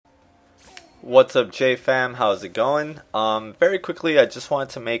What's up, JFam? How's it going? Very quickly, I just wanted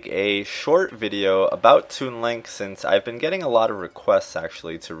to make a short video about Toon Link since I've been getting a lot of requests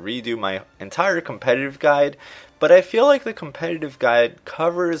actually to redo my entire competitive guide, but I feel like the competitive guide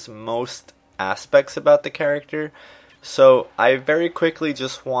covers most aspects about the character. So I very quickly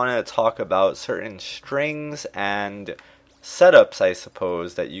just want to talk about certain strings and setups, I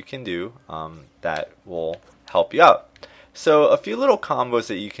suppose, that you can do that will help you out. So a few little combos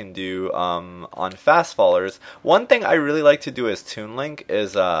that you can do on fast fallers. One thing I really like to do as Toon Link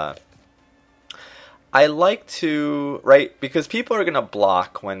is I like to, right, because people are gonna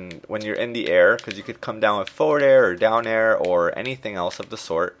block when you're in the air, because you could come down with forward air or down air or anything else of the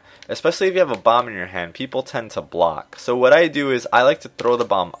sort. Especially if you have a bomb in your hand, people tend to block. So what I do is I like to throw the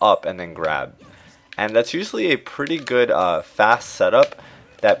bomb up and then grab, and that's usually a pretty good fast setup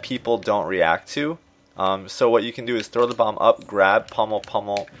that people don't react to. So what you can do is throw the bomb up, grab, pummel,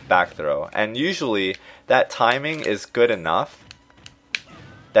 pummel, back throw. And usually that timing is good enough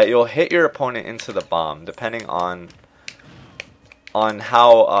that you'll hit your opponent into the bomb depending on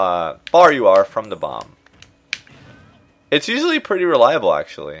how far you are from the bomb. It's usually pretty reliable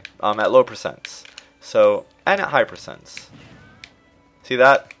actually, at low percents. So, and at high percents. See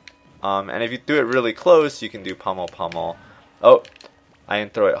that? And if you do it really close, you can do pummel, pummel. Oh, I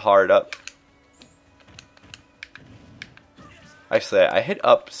didn't throw it hard up. Actually, I hit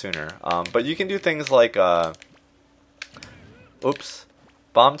up sooner, but you can do things like, oops,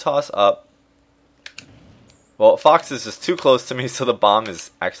 bomb toss up. Well, Fox is just too close to me, so the bomb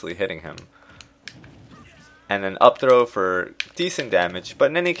is actually hitting him. And then up throw for decent damage,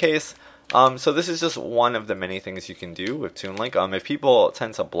 but in any case, so this is just one of the many things you can do with Toon Link. If people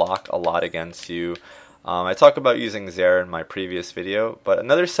tend to block a lot against you, I talk about using Zera in my previous video, but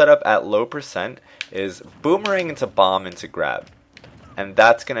another setup at low percent is boomerang into bomb into grab. And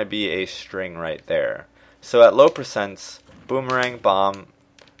that's going to be a string right there. So at low percents, boomerang, bomb,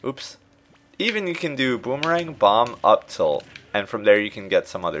 oops. Even you can do boomerang, bomb, up tilt. And from there you can get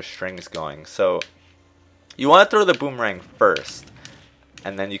some other strings going. So you want to throw the boomerang first.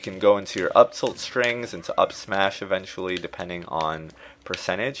 And then you can go into your up tilt strings, into up smash eventually, depending on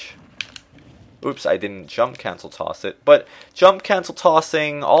percentage. Oops, I didn't jump cancel toss it. But jump cancel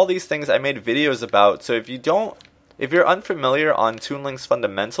tossing, all these things I made videos about. So if you're unfamiliar on Toon Link's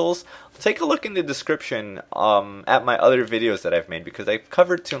fundamentals, take a look in the description at my other videos that I've made, because I've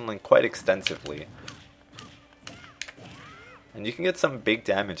covered Toon Link quite extensively. And you can get some big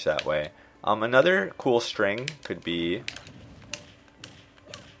damage that way. Another cool string could be,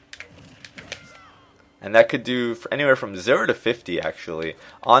 and that could do anywhere from 0 to 50 actually,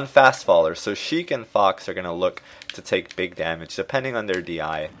 on fast fallers. So Sheik and Fox are going to look to take big damage depending on their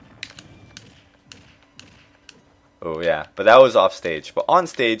DI. Oh yeah, but that was off stage. But on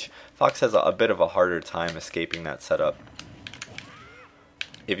stage, Fox has a bit of a harder time escaping that setup.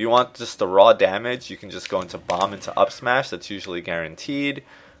 If you want just the raw damage, you can just go into bomb into up smash. That's usually guaranteed.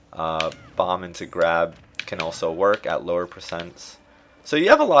 Bomb into grab can also work at lower percents. So you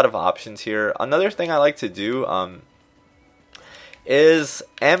have a lot of options here. Another thing I like to do is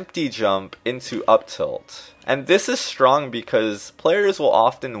empty jump into up tilt. And this is strong because players will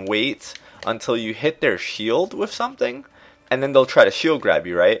often wait until you hit their shield with something, and then they'll try to shield grab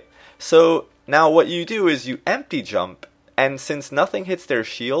you, right? So now what you do is you empty jump, and since nothing hits their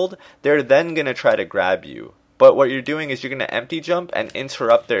shield, they're then going to try to grab you. But what you're doing is you're going to empty jump and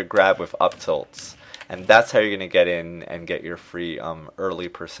interrupt their grab with up tilts. And that's how you're going to get in and get your free early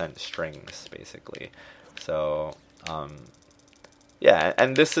percent strings, basically. So, yeah,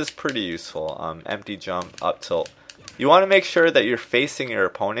 and this is pretty useful. Empty jump, up tilt. You want to make sure that you're facing your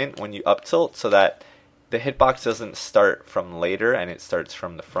opponent when you up tilt so that the hitbox doesn't start from later and it starts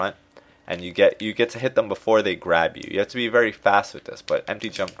from the front, and you get to hit them before they grab you. You have to be very fast with this, but empty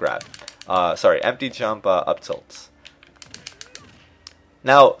jump grab. Empty jump up tilts.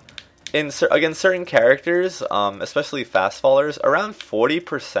 Now, against certain characters, especially fast fallers, around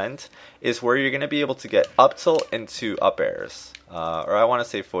 40% is where you're going to be able to get up tilt into up airs, or I want to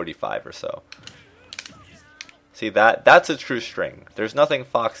say 45 or so. See, that's a true string. There's nothing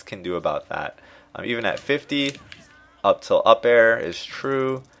Fox can do about that. Even at 50, up till up air is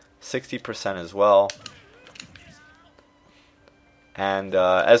true. 60% as well. And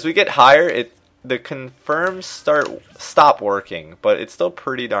as we get higher, the confirms stop working, but it's still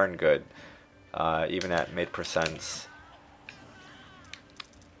pretty darn good, even at mid percents.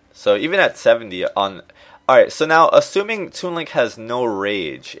 So even at 70 on. All right. So now, assuming Toon Link has no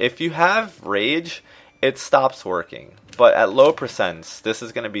rage, if you have rage, it stops working. But at low percents, this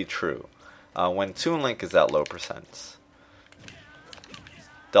is going to be true when Toon Link is at low percents.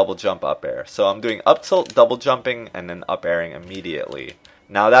 double jump, up air. So I'm doing up tilt, double jumping, and then up airing immediately.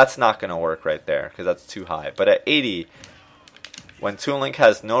 Now that's not going to work right there because that's too high. But at 80, when Toon Link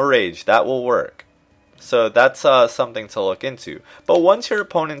has no rage, that will work. So that's something to look into. But once your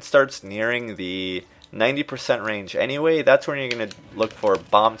opponent starts nearing the 90% range anyway, that's when you're going to look for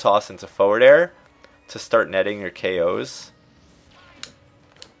bomb toss into forward air to start netting your KOs.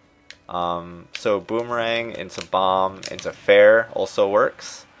 So boomerang into bomb into fair also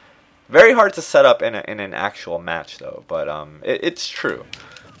works. Very hard to set up in an actual match though, but it's true.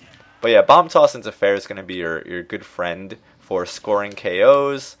 But yeah, bomb toss into fair is going to be your good friend for scoring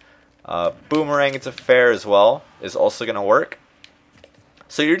KOs. Boomerang into fair as well is also going to work.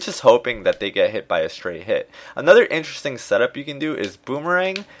 So you're just hoping that they get hit by a straight hit. Another interesting setup you can do is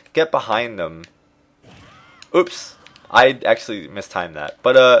boomerang, get behind them. Oops, I actually mistimed that.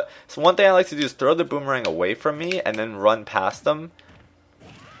 But so one thing I like to do is throw the boomerang away from me and then run past them.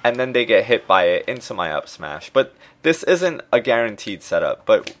 And then they get hit by it into my up smash. But this isn't a guaranteed setup.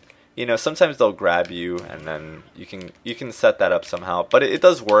 But you know, sometimes they'll grab you and then you can set that up somehow. But it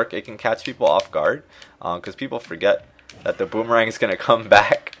does work. It can catch people off guard because people forget that the boomerang is going to come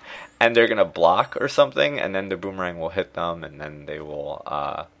back and they're going to block or something, and then the boomerang will hit them and then they'll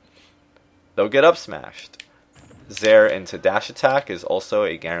get up smashed. Zair into dash attack is also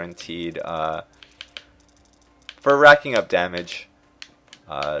a guaranteed for racking up damage.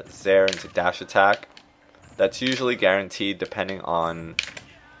 Zair into dash attack, that's usually guaranteed depending on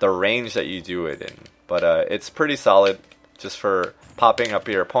the range that you do it in, but it's pretty solid just for popping up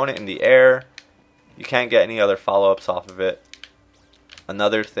your opponent in the air. You can't get any other follow-ups off of it.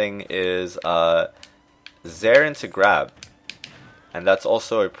 Another thing is Zair into grab, and that's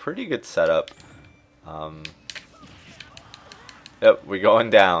also a pretty good setup. Yep, we're going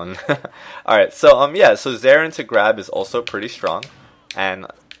down. Alright, so yeah, so Zair into grab is also pretty strong, and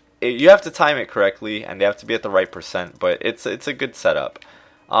you have to time it correctly and they have to be at the right percent, but it's a good setup.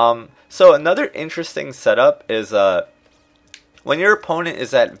 So another interesting setup is when your opponent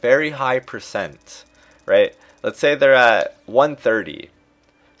is at very high percent, right? Let's say they're at 130.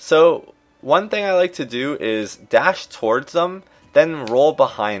 So one thing I like to do is dash towards them, then roll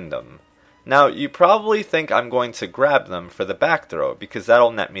behind them. Now you probably think I'm going to grab them for the back throw because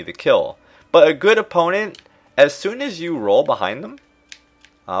that'll net me the kill. But a good opponent, as soon as you roll behind them,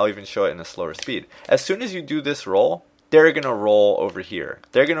 I'll even show it in a slower speed. As soon as you do this roll, they're going to roll over here.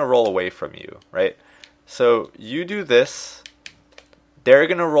 They're going to roll away from you, right? So you do this, they're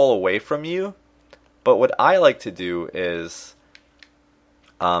going to roll away from you. But what I like to do is,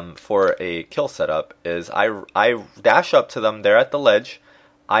 for a kill setup, is I dash up to them, they're at the ledge,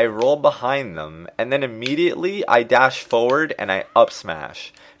 I roll behind them, and then immediately I dash forward and I up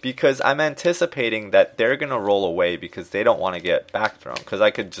smash. Because I'm anticipating that they're going to roll away because they don't want to get back thrown. Because I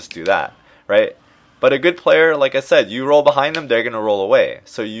could just do that, right? But a good player, like I said, you roll behind them, they're going to roll away.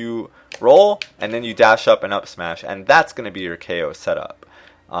 So you roll, and then you dash up and up smash, and that's going to be your KO setup.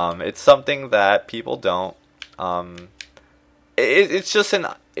 It's something that people don't. It's just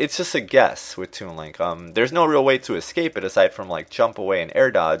a guess with Toon Link. There's no real way to escape it aside from like jump away and air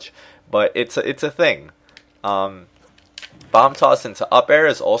dodge, but it's a thing. Bomb toss into up air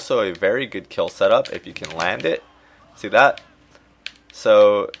is also a very good kill setup if you can land it. See that?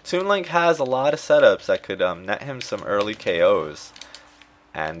 So Toon Link has a lot of setups that could net him some early KOs,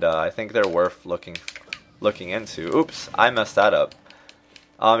 and I think they're worth looking into. Oops, I messed that up.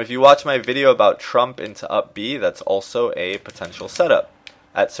 If you watch my video about Trump into up B, that's also a potential setup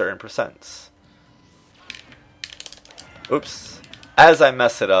at certain percents. Oops, as I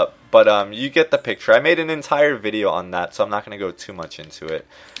mess it up, but you get the picture. I made an entire video on that, so I'm not going to go too much into it.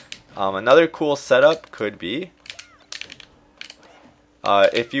 Another cool setup could be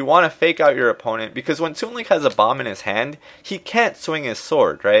if you want to fake out your opponent, because when Toon Link has a bomb in his hand, he can't swing his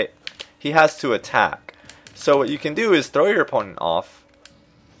sword, right? He has to attack. So what you can do is throw your opponent off.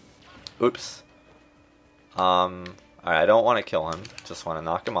 Oops. Alright, I don't want to kill him. Just want to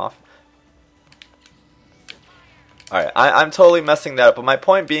knock him off. Alright, I'm totally messing that up. But my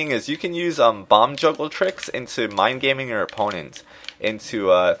point being is you can use bomb juggle tricks into mind gaming your opponent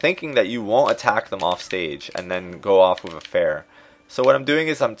into thinking that you won't attack them off stage and then go off with a fair. So what I'm doing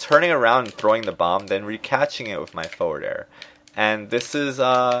is I'm turning around and throwing the bomb, then recatching it with my forward air. And this is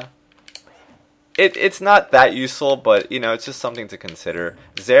It's not that useful, but you know, it's just something to consider.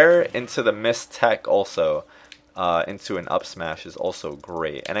 Zair into the missed tech also, into an up smash is also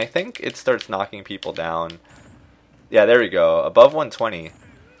great. And I think it starts knocking people down. Yeah, there we go. Above 120.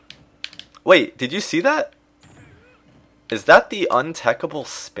 Wait, did you see that? Is that the untechable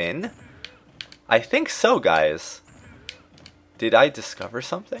spin? I think so, guys. did I discover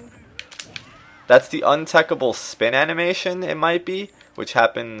something? That's the untechable spin animation, it might be, which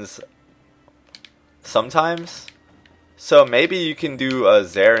happens sometimes. So maybe you can do a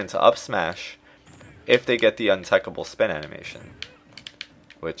Zair into up smash if they get the untechable spin animation,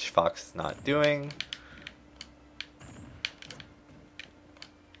 which Fox is not doing.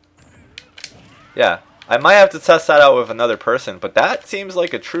 Yeah, I might have to test that out with another person, but that seems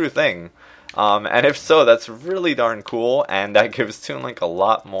like a true thing. And if so, that's really darn cool, and that gives Toon Link a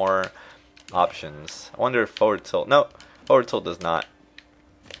lot more options. I wonder if forward tilt... No, forward tilt does not.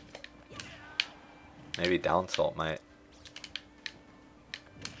 Maybe down tilt might.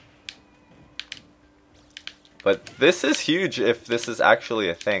 But this is huge if this is actually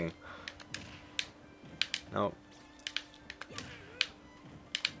a thing. Nope.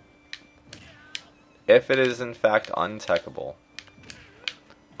 If it is in fact untechable.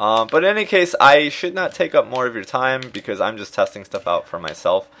 But in any case, I should not take up more of your time because I'm just testing stuff out for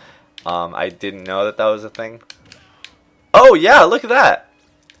myself. I didn't know that that was a thing. Oh yeah, look at that!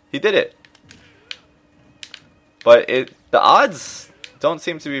 He did it. But the odds don't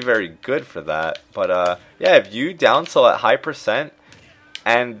seem to be very good for that. But yeah, if you down tilt at high percent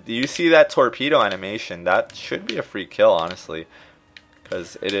and you see that torpedo animation, that should be a free kill, honestly,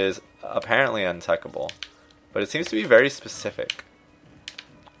 because it is apparently untechable. But it seems to be very specific.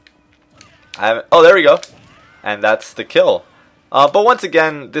 Oh, there we go. And that's the kill. But once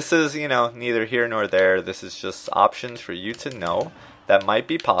again, this is, you know, neither here nor there. This is just options for you to know that might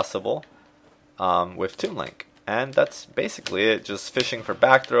be possible with Toon Link. And that's basically it. Just fishing for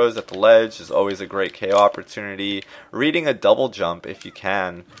back throws at the ledge is always a great KO opportunity. Reading a double jump if you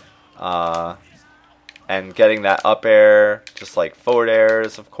can. And getting that up air, just like forward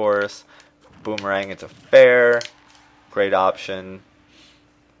airs, of course. Boomerang into fair. Great option.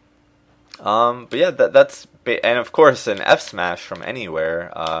 But yeah, and of course an F smash from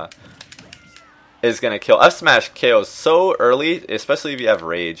anywhere is gonna kill. F smash KOs so early, especially if you have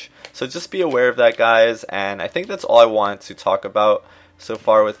rage. So just be aware of that, guys. And I think that's all I wanted to talk about so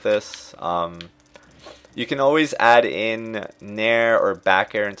far with this. You can always add in nair or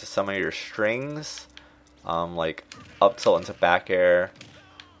back air into some of your strings, like up tilt into back air.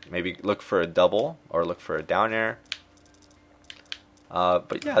 Maybe look for a double or look for a down air.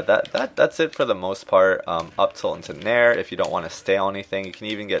 But yeah, that's it for the most part. Up tilt into nair if you don't want to stay on anything. You can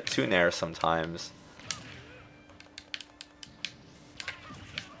even get two nair sometimes.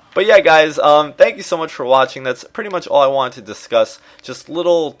 But yeah, guys, thank you so much for watching. That's pretty much all I wanted to discuss. Just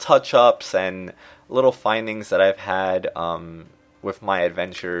little touch-ups and little findings that I've had with my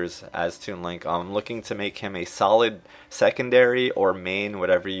adventures as Toon Link. I'm looking to make him a solid secondary or main,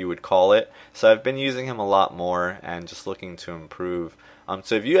 whatever you would call it. So I've been using him a lot more and just looking to improve.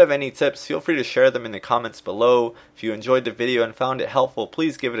 So if you have any tips, feel free to share them in the comments below. If you enjoyed the video and found it helpful,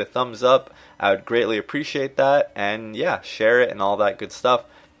 please give it a thumbs up. I would greatly appreciate that. And yeah, share it and all that good stuff.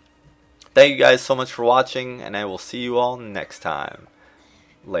 Thank you guys so much for watching, and I will see you all next time.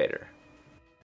 Later.